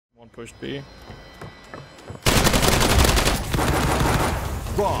One pushed B.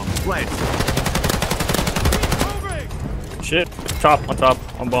 Bomb planted. Shit. Top, on top,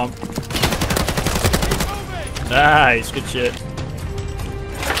 on bomb. Nice, good shit.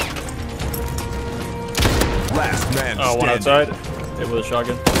 Last man Oh, one outside. Hit with a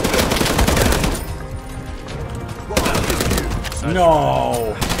shotgun.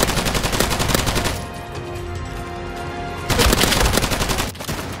 No.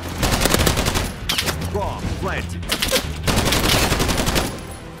 Bomb planted.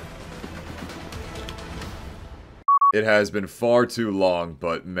 It has been far too long,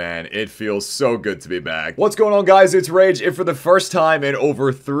 but man, it feels so good to be back. What's going on, guys? It's Rage, and for the first time in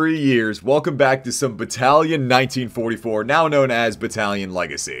over 3 years, welcome back to some Battalion 1944, now known as Battalion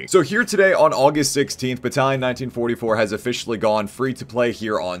Legacy. So here today on August 16th, Battalion 1944 has officially gone free to play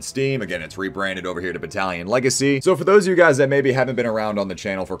here on Steam. Again, it's rebranded over here to Battalion Legacy. So for those of you guys that maybe haven't been around on the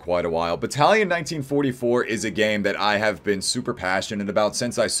channel for quite a while, Battalion 1944 is a game that I have been super passionate about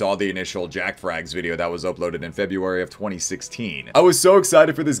since I saw the initial Frags video that was uploaded in February of 2016. I was so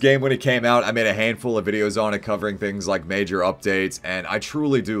excited for this game when it came out. I made a handful of videos on it covering things like major updates, and I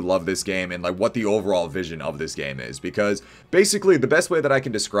truly do love this game and like what the overall vision of this game is, because basically the best way that I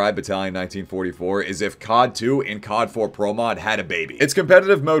can describe Battalion 1944 is if COD 2 and COD 4 Pro Mod had a baby. Its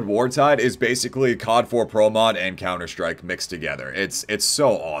competitive mode Wartide is basically COD 4 Pro Mod and Counter-Strike mixed together. It's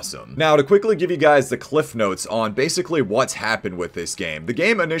so awesome. Now, to quickly give you guys the cliff notes on basically what's happened with this game. The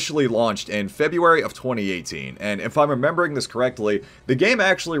game initially launched in February of 2018, and if I'm remembering this correctly, the game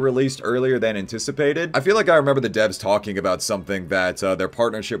actually released earlier than anticipated. I feel like I remember the devs talking about something that their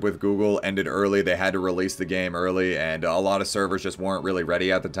partnership with Google ended early. They had to release the game early, and a lot of servers just weren't really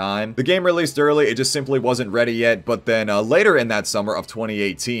ready at the time. The game released early, it just simply wasn't ready yet, but then later in that summer of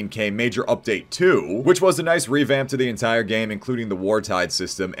 2018 came Major Update 2, which was a nice revamp to the entire game, including the Wartide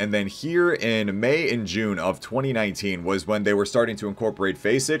system, and then here in May and June of 2019 was when they were starting to incorporate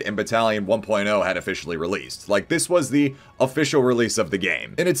Face It, and Battalion 1.0 had officially released. Like, this was the official release of the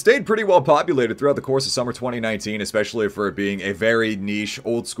game. And it stayed pretty well populated throughout the course of summer 2019, especially for it being a very niche,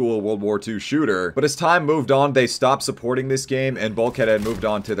 old-school World War II shooter. But as time moved on, they stopped supporting this game, and Bulkhead had moved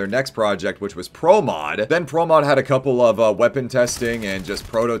on to their next project, which was Pro Mod. Then Pro Mod had a couple of weapon testing and just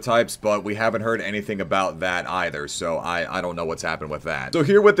prototypes, but we haven't heard anything about that either, so I don't know what's happened with that. So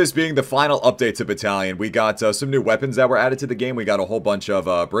here, with this being the final update to Battalion, we got some new weapons that were added to the game. We got a whole bunch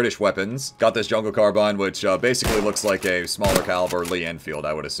of British weapons. Got this jungle carbine, which basically looks like a smaller caliber Lee Enfield,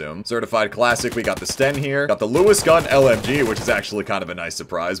 I would assume. Certified classic, we got the Sten here. Got the Lewis gun LMG, which is actually kind of a nice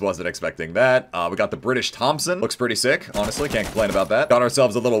surprise. Wasn't expecting that. We got the British Thompson. Looks pretty sick, honestly. Can't complain about that. Got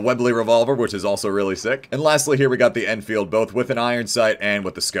ourselves a little Webley revolver, which is also really sick. And lastly here, we got the Enfield, both with an iron sight and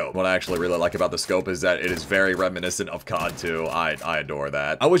with the scope. What I actually really like about the scope is that it is very reminiscent of COD 2. I adore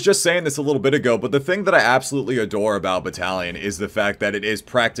that. I was just saying this a little bit ago, but the thing that I absolutely adore about Battalion is the fact that it is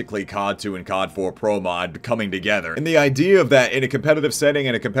practically COD 2 and COD 4 Pro Mod coming together. And the idea of that in a competitive setting,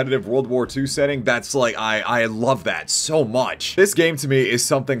 in a competitive World War II setting, that's like, I love that so much. This game to me is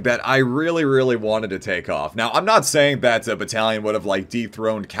something that I really wanted to take off. Now, I'm not saying that Battalion would have like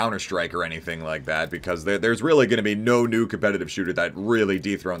dethroned Counter-Strike or anything like that, because there's really going to be no new competitive shooter that really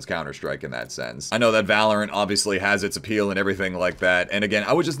dethrones Counter-Strike in that sense. I know that Valorant obviously has its appeal and everything like that, and again,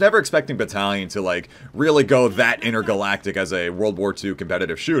 I was just never expecting Battalion to like really go that intergalactic as a World War II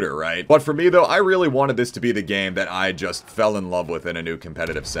competitive shooter, right? But for me though, I really wanted this to be the game that I just fell in love with in a new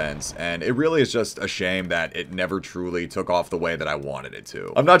competitive sense, and it really is just a shame that it never truly took off the way that I wanted it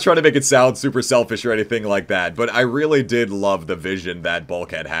to. I'm not trying to make it sound super selfish or anything like that, but I really did love the vision that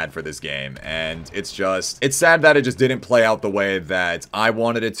Bulkhead had for this game, and it's sad that it just didn't play out the way that I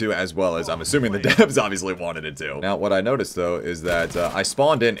wanted it to, as well as I'm assuming the devs obviously wanted it to. Now, what I noticed though is that I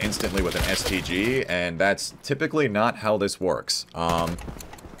spawned in instantly with an STG, and that's typically not how this works.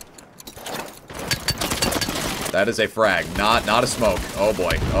 That is a frag, not a smoke. Oh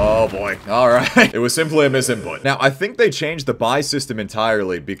boy. Oh boy. Alright. It was simply a misinput. Now, I think they changed the buy system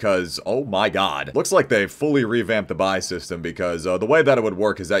entirely because, oh my god. Looks like they fully revamped the buy system, because the way that it would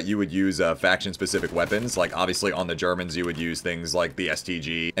work is that you would use faction-specific weapons. Like, obviously, on the Germans, you would use things like the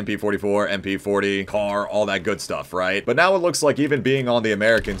STG, MP44, MP40, CAR, all that good stuff, right? But now it looks like even being on the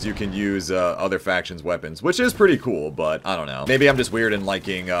Americans, you can use other factions' weapons, which is pretty cool, but I don't know. Maybe I'm just weird in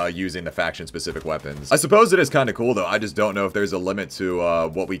liking using the faction-specific weapons. I suppose it is kind of cool though. I just don't know if there's a limit to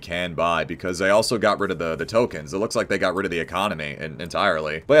what we can buy, because they also got rid of the tokens. It looks like they got rid of the economy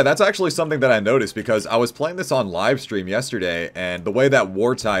entirely. But yeah, that's actually something that I noticed, because I was playing this on live stream yesterday, and the way that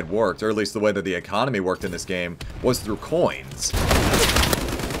Wartide worked, or at least the way that the economy worked in this game, was through coins.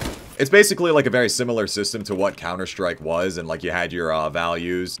 It's basically like a very similar system to what Counter-Strike was, and like you had your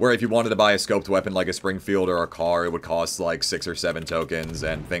values, where if you wanted to buy a scoped weapon like a Springfield or a car, it would cost like 6 or 7 tokens,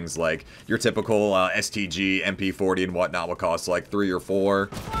 and things like your typical STG, MP40 and whatnot would cost like 3 or 4.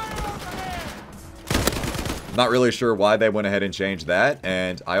 Not really sure why they went ahead and changed that,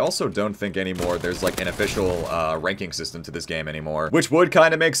 and I also don't think anymore there's like an official ranking system to this game anymore, which would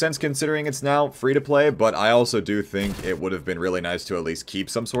kind of make sense considering it's now free to play, but I also do think it would have been really nice to at least keep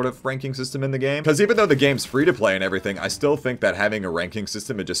some sort of ranking system in the game, because even though the game's free to play and everything, I still think that having a ranking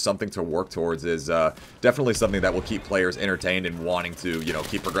system and just something to work towards is definitely something that will keep players entertained and wanting to, you know,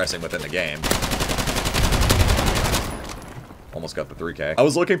 keep progressing within the game. Almost got the 3K. I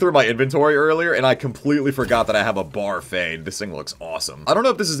was looking through my inventory earlier, and I completely forgot that I have a bar fade. This thing looks awesome. I don't know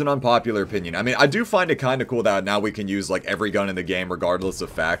if this is an unpopular opinion. I mean, I do find it kind of cool that now we can use, like, every gun in the game regardless of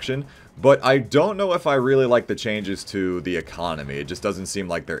faction, but I don't know if I really like the changes to the economy. It just doesn't seem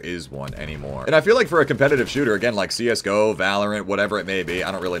like there is one anymore. And I feel like for a competitive shooter, again, like CSGO, Valorant, whatever it may be,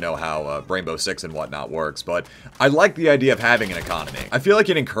 I don't really know how Rainbow Six and whatnot works, but I like the idea of having an economy. I feel like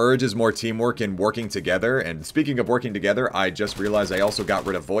it encourages more teamwork and working together, and speaking of working together, I just realized I also got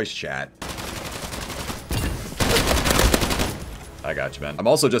rid of voice chat. I got you, man. I'm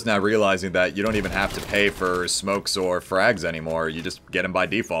also just now realizing that you don't even have to pay for smokes or frags anymore. You just get them by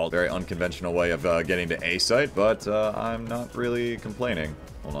default. Very unconventional way of getting to A site, but I'm not really complaining.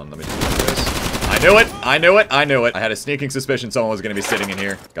 Hold on, let me just do this. I knew it! I knew it! I knew it! I had a sneaking suspicion someone was going to be sitting in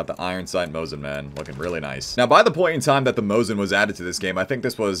here. Got the iron sight Mosin, man. Looking really nice. Now, by the point in time that the Mosin was added to this game, I think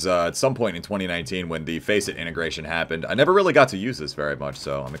this was at some point in 2019 when the Face It integration happened. I never really got to use this very much,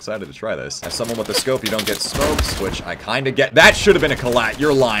 so I'm excited to try this. As someone with a scope, you don't get smokes, which I kind of get. That should have been a collat.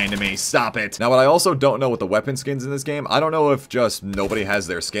 You're lying to me. Stop it. Now, what I also don't know with the weapon skins in this game, I don't know if just nobody has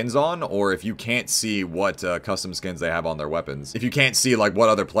their skins on, or if you can't see what custom skins they have on their weapons. If you can't see, like, what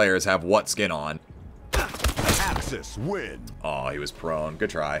other players have what skin on. Axis win. Oh, he was prone.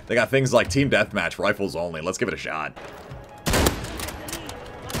 Good try. They got things like team deathmatch, rifles only. Let's give it a shot.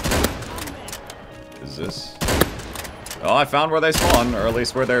 Is this? Oh, I found where they spawn, or at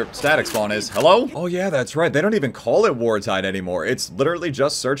least where their static spawn is. Hello? Oh yeah, that's right. They don't even call it wartide anymore. It's literally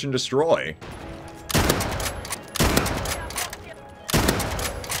just search and destroy.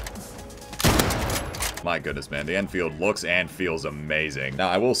 My goodness, man. The Enfield looks and feels amazing. Now,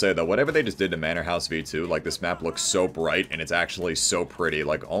 I will say, though, whatever they just did to Manor House V2, like, this map looks so bright, and it's actually so pretty.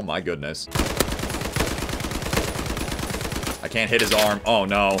 Like, oh my goodness. I can't hit his arm. Oh,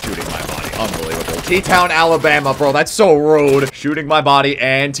 no. Shooting my body. Unbelievable. T-Town, Alabama, bro. That's so rude. Shooting my body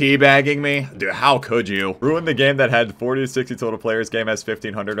and teabagging me. Dude, how could you? Ruined the game that had 40 to 60 total players. Game has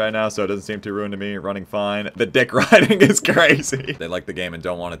 1,500 right now, so it doesn't seem too ruined to me. Running fine. The dick riding is crazy. They like the game and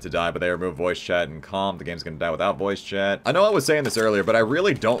don't want it to die, but they remove voice chat and calm. The game's gonna die without voice chat. I know I was saying this earlier, but I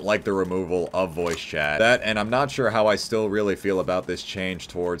really don't like the removal of voice chat. That, and I'm not sure how I still really feel about this change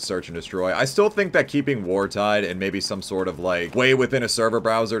towards search and destroy. I still think that keeping wartide and maybe some sort of, like, way within a server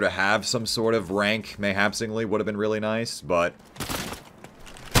browser to have some sort of rank, mayhapsingly, would have been really nice, but...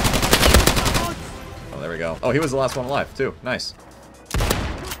 Oh, there we go. Oh, he was the last one alive, too. Nice.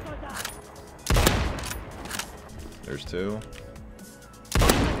 There's 2.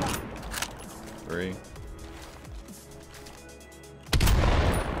 3.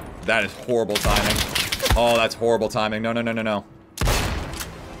 That is horrible timing. Oh, that's horrible timing. No, no, no, no, no.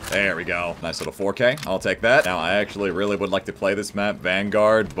 There we go. Nice little 4K. I'll take that. Now, I actually really would like to play this map,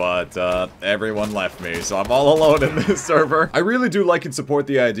 Vanguard, but everyone left me, so I'm all alone in this server. I really do like and support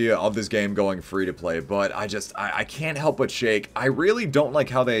the idea of this game going free to play, but I can't help but shake. I really don't like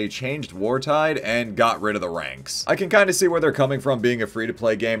how they changed Wartide and got rid of the ranks. I can kind of see where they're coming from being a free to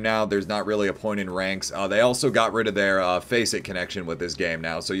play game now. There's not really a point in ranks. They also got rid of their Face It connection with this game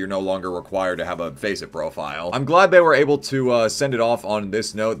now, so you're no longer required to have a Face It profile. I'm glad they were able to send it off on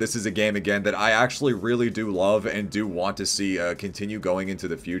this note. This is a game, again, that I actually really do love and do want to see continue going into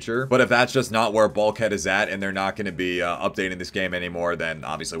the future. But if that's just not where Bulkhead is at and they're not going to be updating this game anymore, then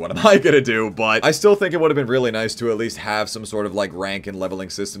obviously what am I going to do? But I still think it would have been really nice to at least have some sort of like rank and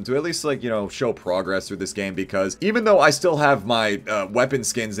leveling system to at least like, you know, show progress through this game, because even though I still have my weapon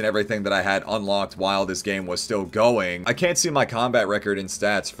skins and everything that I had unlocked while this game was still going, I can't see my combat record and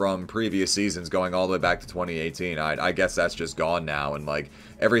stats from previous seasons going all the way back to 2018. I guess that's just gone now, and like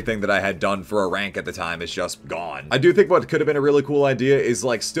every everything that I had done for a rank at the time is just gone. I do think what could have been a really cool idea is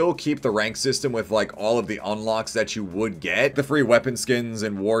like still keep the rank system with like all of the unlocks that you would get. The free weapon skins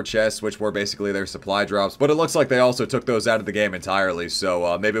and war chests, which were basically their supply drops. But it looks like they also took those out of the game entirely.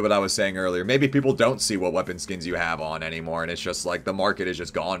 So maybe what I was saying earlier, maybe people don't see what weapon skins you have on anymore. And it's just like the market is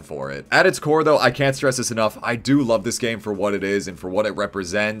just gone for it. At its core though, I can't stress this enough. I do love this game for what it is and for what it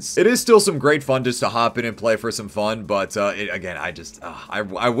represents. It is still some great fun just to hop in and play for some fun. But again,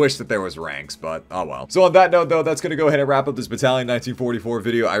 I wish that there was ranks, but oh well. So on that note though, that's going to go ahead and wrap up this Battalion 1944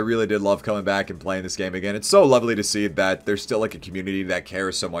 video. I really did love coming back and playing this game again. It's so lovely to see that there's still like a community that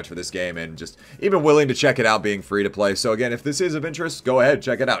cares so much for this game and just even willing to check it out being free to play. So again, if this is of interest, go ahead,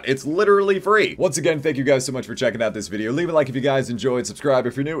 check it out. It's literally free. Once again, thank you guys so much for checking out this video. Leave a like if you guys enjoyed, subscribe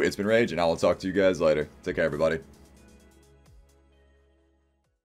if you're new. It's been Rage, and I will talk to you guys later. Take care, everybody.